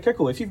 She's like, okay,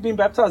 cool. If you've been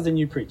baptized, then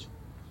you preach.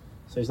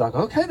 So he's like,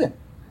 okay then.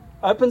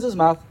 Opens his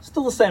mouth,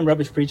 still the same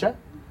rubbish preacher,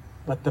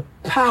 but the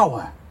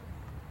power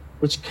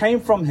which came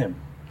from him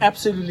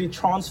absolutely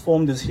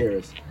transformed his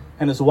hearers.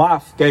 And his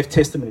wife gave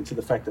testimony to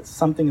the fact that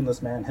something in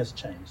this man has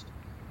changed.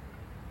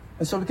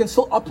 And so we can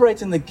still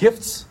operate in the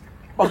gifts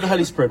of the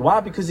Holy Spirit. Why?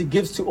 Because he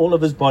gives to all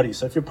of his body.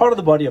 So if you're part of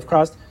the body of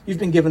Christ, you've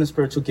been given a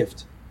spiritual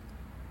gift.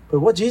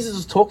 But what Jesus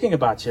is talking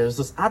about here is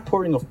this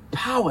outpouring of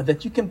power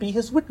that you can be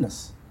his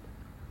witness.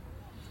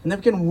 And that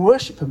we can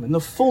worship him in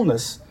the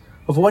fullness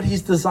of what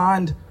he's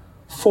designed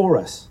for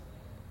us.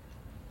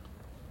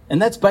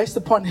 And that's based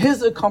upon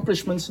his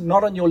accomplishments,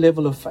 not on your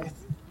level of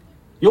faith.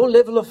 Your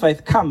level of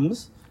faith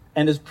comes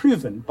and is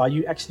proven by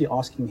you actually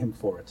asking him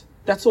for it.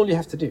 That's all you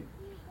have to do.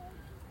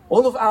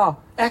 All of our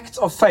acts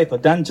of faith are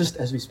done just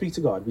as we speak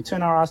to God. We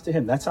turn our eyes to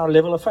him. That's our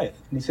level of faith.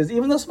 And he says,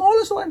 even the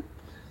smallest one.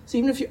 So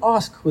even if you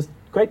ask with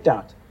great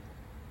doubt,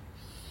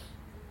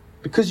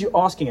 because you're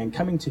asking and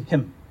coming to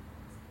him,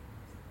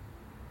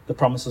 the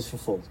promise is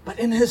fulfilled. But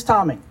in his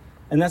timing.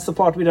 And that's the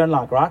part we don't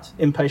like, right?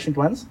 Impatient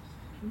ones.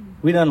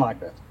 We don't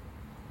like that.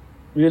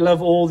 We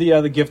love all the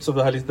other gifts of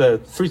the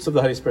fruits of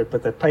the Holy Spirit,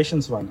 but that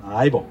patience one,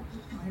 aibo.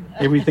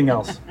 Everything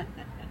else.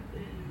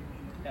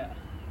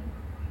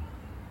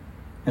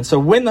 And so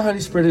when the Holy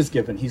Spirit is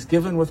given, he's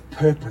given with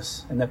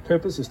purpose. And that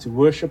purpose is to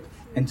worship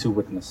and to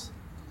witness.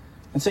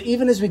 And so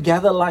even as we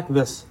gather like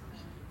this,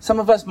 some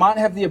of us might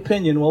have the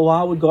opinion, well,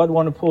 why would God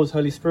want to pour his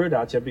Holy Spirit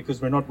out here?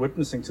 Because we're not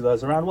witnessing to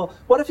those around. Well,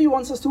 what if he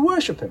wants us to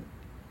worship him?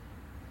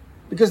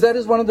 Because that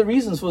is one of the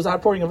reasons for his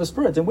outpouring of his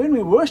Spirit. And when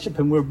we worship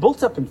him, we're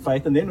built up in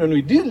faith. And then when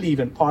we do leave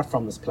and part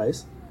from this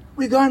place,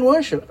 we go and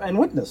worship and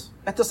witness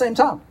at the same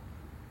time.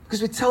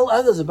 Because we tell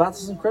others about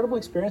this incredible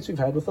experience we've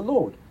had with the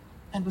Lord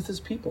and with his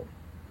people.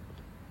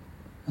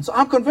 And so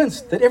I'm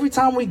convinced that every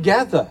time we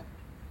gather,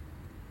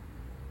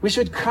 we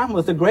should come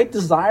with a great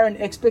desire and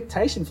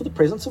expectation for the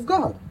presence of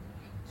God,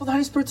 for the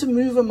Holy Spirit to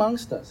move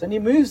amongst us. And he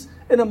moves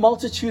in a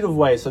multitude of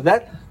ways. So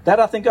that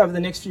I think over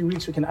the next few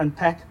weeks we can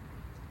unpack.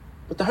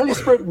 But the Holy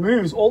Spirit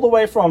moves all the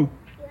way from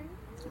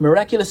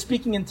miraculous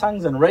speaking in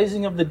tongues and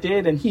raising of the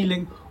dead and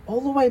healing,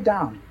 all the way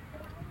down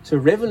to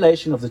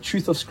revelation of the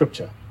truth of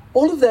Scripture.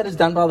 All of that is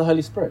done by the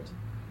Holy Spirit.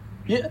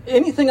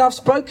 Anything I've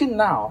spoken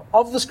now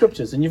of the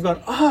Scriptures, and you've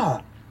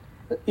gone,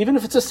 even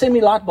if it's a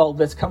semi-light bulb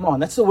that's come on,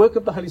 that's the work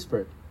of the Holy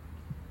Spirit.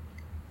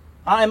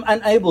 I am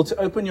unable to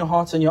open your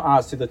hearts and your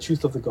eyes to the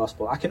truth of the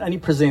gospel. I can only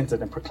present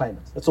it and proclaim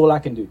it. That's all I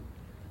can do.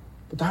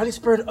 But the Holy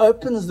Spirit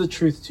opens the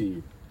truth to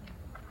you.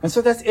 And so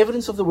that's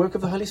evidence of the work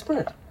of the Holy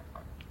Spirit.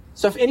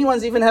 So if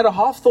anyone's even had a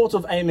half thought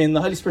of amen,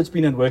 the Holy Spirit's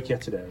been at work here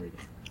today already.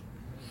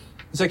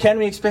 So can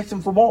we expect Him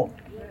for more?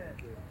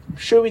 I'm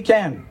sure we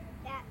can.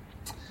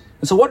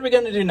 And so what we're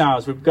going to do now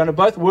is we're going to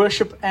both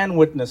worship and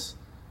witness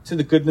to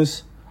the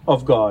goodness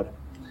of God.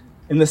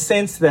 In the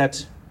sense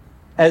that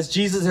as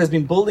Jesus has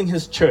been building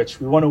His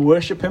church, we want to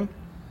worship Him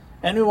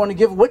and we want to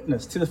give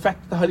witness to the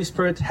fact that the Holy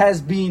Spirit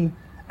has been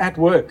at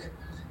work.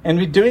 And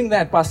we're doing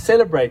that by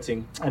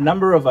celebrating a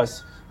number of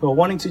us who are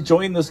wanting to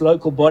join this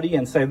local body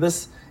and say,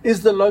 this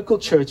is the local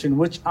church in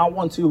which I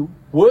want to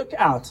work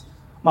out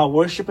my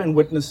worship and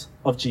witness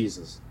of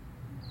Jesus.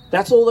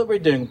 That's all that we're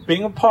doing.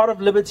 Being a part of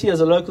Liberty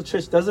as a local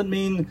church doesn't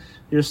mean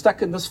you're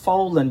stuck in this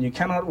fold and you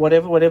cannot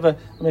whatever.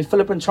 I mean,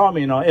 Philip and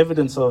Charmian are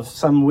evidence of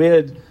some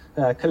weird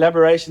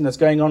collaboration that's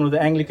going on with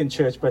the Anglican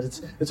church, but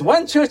it's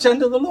one church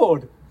under the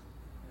Lord.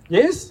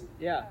 Yes?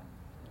 Yeah.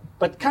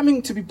 But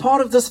coming to be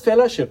part of this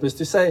fellowship is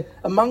to say,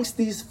 amongst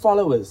these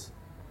followers,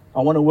 I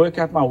want to work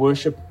out my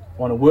worship,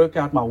 I want to work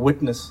out my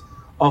witness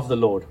of the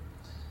Lord.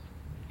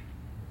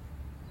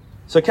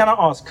 So can I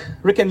ask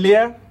Rick and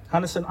Leah,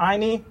 Hannes and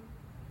Aini,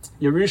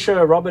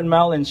 Yerusha, Robin,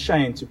 Mel, and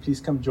Shane to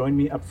please come join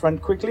me up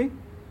front quickly.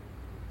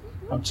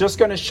 I'm just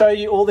going to show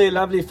you all their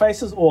lovely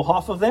faces, or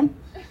half of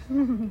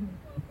them.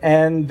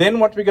 And then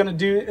what we're going to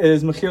do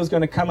is Michiel's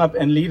going to come up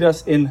and lead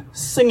us in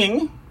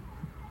singing,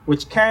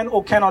 which can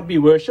or cannot be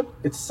worship.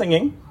 It's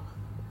singing.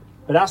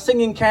 But our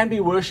singing can be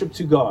worship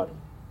to God,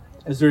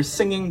 as we're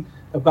singing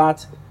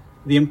about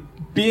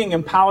being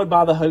empowered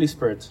by the Holy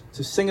Spirit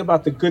to sing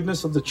about the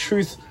goodness of the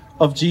truth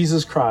of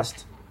Jesus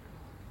Christ.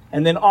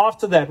 And then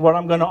after that, what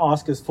I'm going to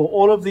ask is for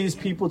all of these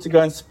people to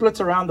go and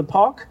split around the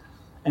park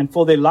and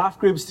for their life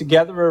groups to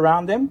gather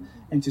around them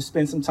and to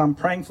spend some time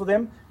praying for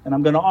them. And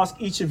I'm going to ask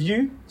each of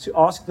you to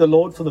ask the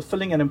Lord for the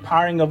filling and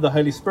empowering of the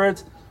Holy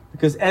Spirit,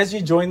 because as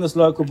you join this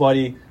local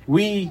body,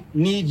 we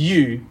need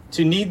you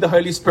to need the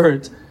Holy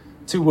Spirit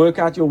to work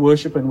out your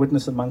worship and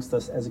witness amongst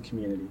us as a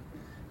community.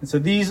 And so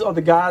these are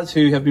the guys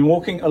who have been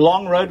walking a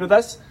long road with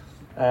us.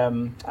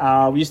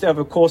 We used to have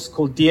a course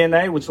called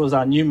DNA, which was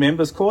our new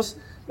members course.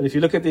 But if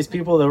you look at these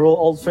people, they're all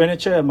old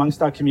furniture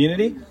amongst our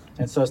community.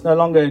 And so it's no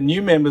longer a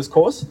new members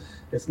course.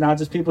 It's now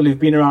just people who've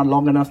been around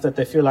long enough that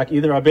they feel like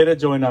either I better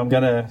join or I'm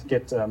going to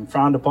get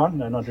frowned upon.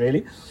 No, not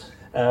really.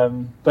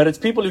 But it's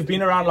people who've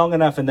been around long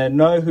enough and they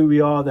know who we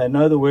are. They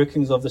know the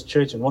workings of this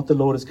church and what the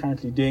Lord is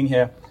currently doing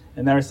here.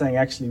 And they're saying,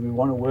 actually, we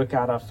want to work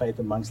out our faith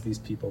amongst these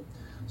people.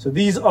 So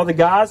these are the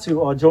guys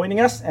who are joining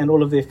us and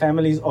all of their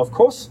families, of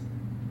course.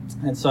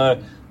 And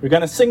so we're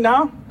going to sing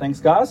now. Thanks,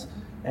 guys.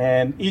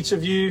 And each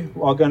of you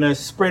are going to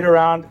spread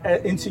around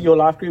into your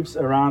life groups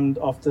around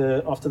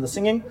after the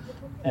singing.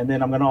 And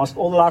then I'm going to ask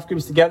all the life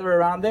groups to gather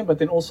around them. But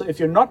then also, if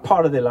you're not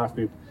part of their life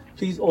group,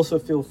 please also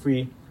feel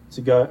free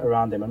to go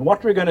around them. And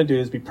what we're going to do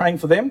is be praying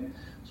for them,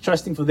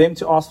 trusting for them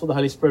to ask for the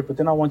Holy Spirit. But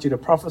then I want you to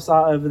prophesy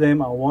over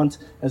them. I want,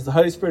 as the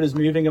Holy Spirit is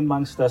moving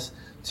amongst us,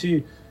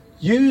 to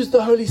use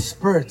the Holy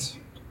Spirit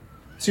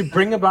to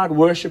bring about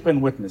worship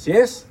and witness.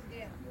 Yes?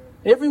 Yeah.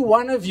 Every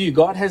one of you,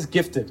 God has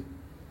gifted.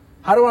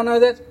 How do I know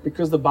that?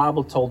 Because the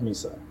Bible told me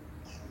so.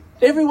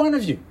 Every one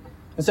of you.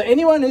 And so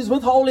anyone who's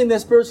withholding their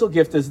spiritual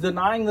gift is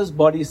denying this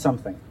body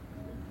something.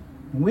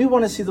 And we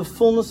want to see the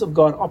fullness of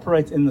God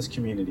operate in this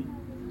community.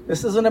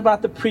 This isn't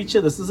about the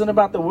preacher. This isn't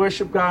about the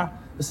worship guy.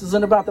 This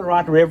isn't about the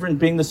right reverend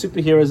being the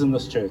superheroes in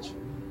this church.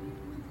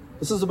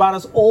 This is about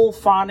us all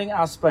finding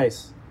our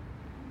space.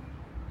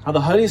 How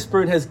the Holy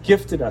Spirit has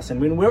gifted us. And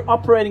when we're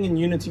operating in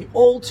unity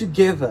all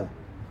together,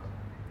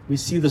 we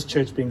see this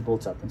church being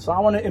built up. And so I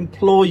want to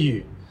implore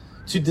you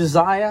to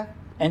desire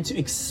and to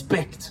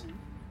expect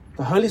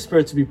the Holy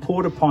Spirit to be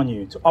poured upon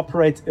you to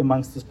operate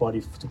amongst this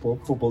body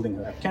for building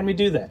her up. Can we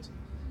do that?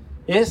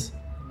 Yes?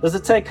 Does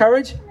it take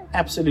courage?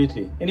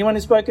 Absolutely. Anyone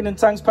who's spoken in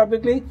tongues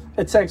publicly?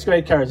 It takes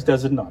great courage,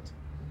 does it not?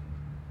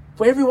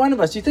 For every one of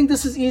us, you think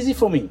this is easy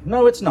for me?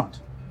 No, it's not.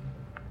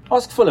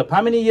 Ask Philip,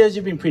 how many years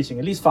you've been preaching?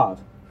 At least 5.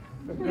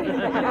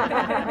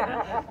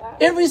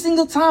 Every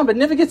single time, but it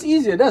never gets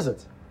easier, does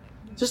it?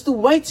 Just the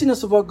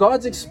weightiness of what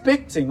God's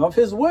expecting of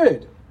His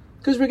word.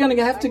 Because we're going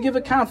to have to give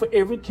account for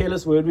every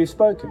careless word we've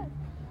spoken.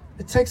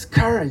 It takes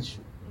courage.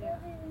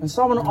 And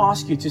so I want to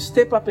ask you to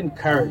step up in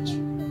courage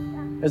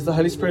as the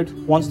Holy Spirit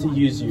wants to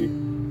use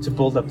you to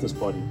build up this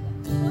body.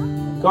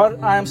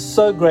 God, I am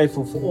so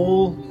grateful for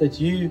all that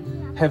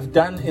you have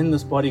done in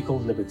this body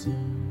called Liberty.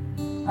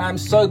 I am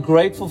so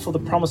grateful for the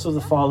promise of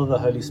the Father, the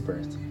Holy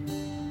Spirit.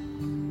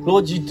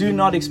 Lord, you do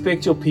not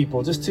expect your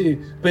people just to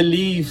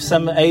believe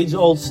some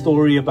age-old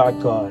story about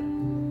God.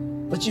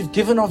 but you've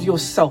given of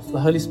yourself, the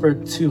Holy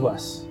Spirit, to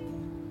us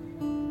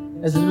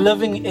as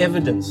living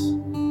evidence,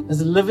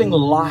 as living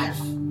life,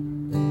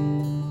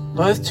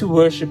 both to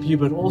worship you,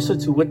 but also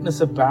to witness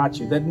about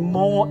you, that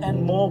more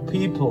and more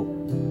people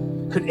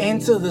could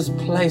enter this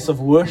place of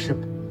worship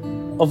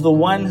of the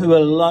one who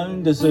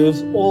alone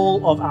deserves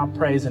all of our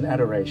praise and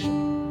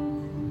adoration.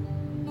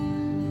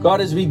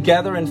 God, as we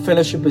gather in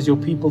fellowship as your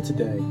people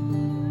today,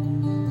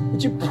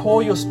 would you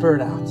pour your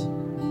Spirit out?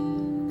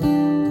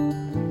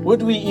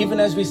 Would we, even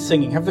as we're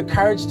singing, have the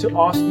courage to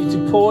ask you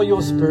to pour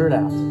your Spirit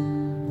out,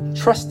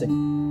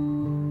 trusting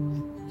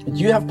that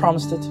you have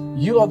promised it,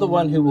 you are the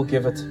one who will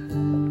give it,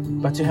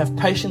 but to have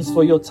patience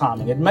for your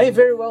timing. It may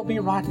very well be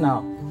right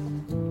now,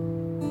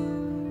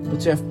 but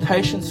to have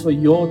patience for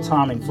your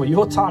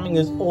timing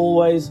is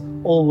always,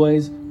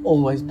 always,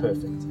 always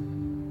perfect.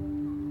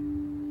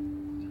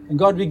 And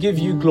God, we give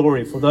you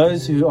glory for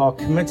those who are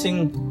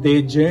committing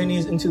their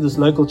journeys into this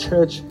local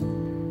church.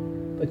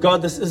 But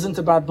God, this isn't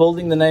about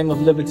building the name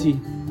of Liberty.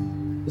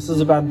 This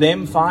is about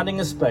them finding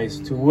a space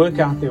to work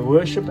out their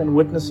worship and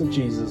witness of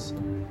Jesus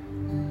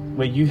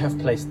where you have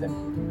placed them.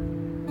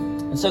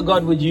 And so,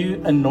 God, would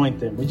you anoint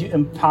them? Would you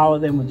empower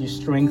them? Would you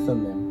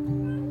strengthen them?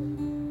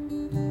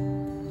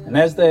 And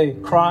as they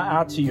cry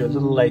out to you a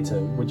little later,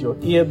 would your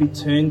ear be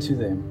turned to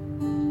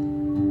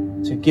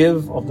them to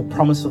give of the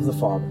promise of the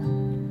Father?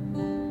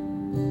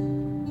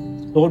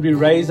 Lord, we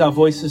raise our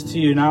voices to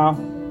you now,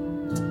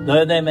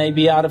 though they may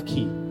be out of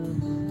key.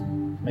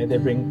 May they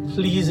bring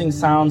pleasing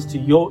sounds to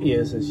your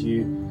ears as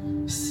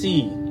you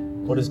see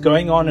what is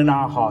going on in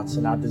our hearts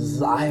and our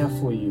desire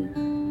for you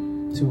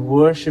to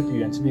worship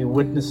you and to be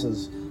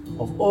witnesses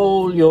of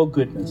all your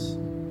goodness,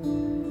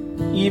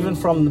 even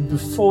from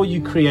before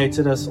you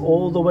created us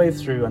all the way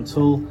through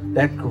until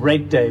that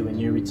great day when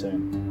you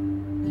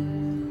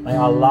return. May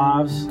our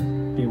lives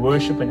be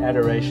worship and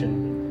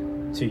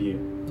adoration to you.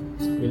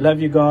 We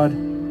love you, God,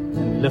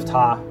 and we lift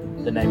high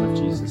the name of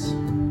Jesus.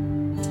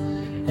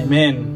 Amen.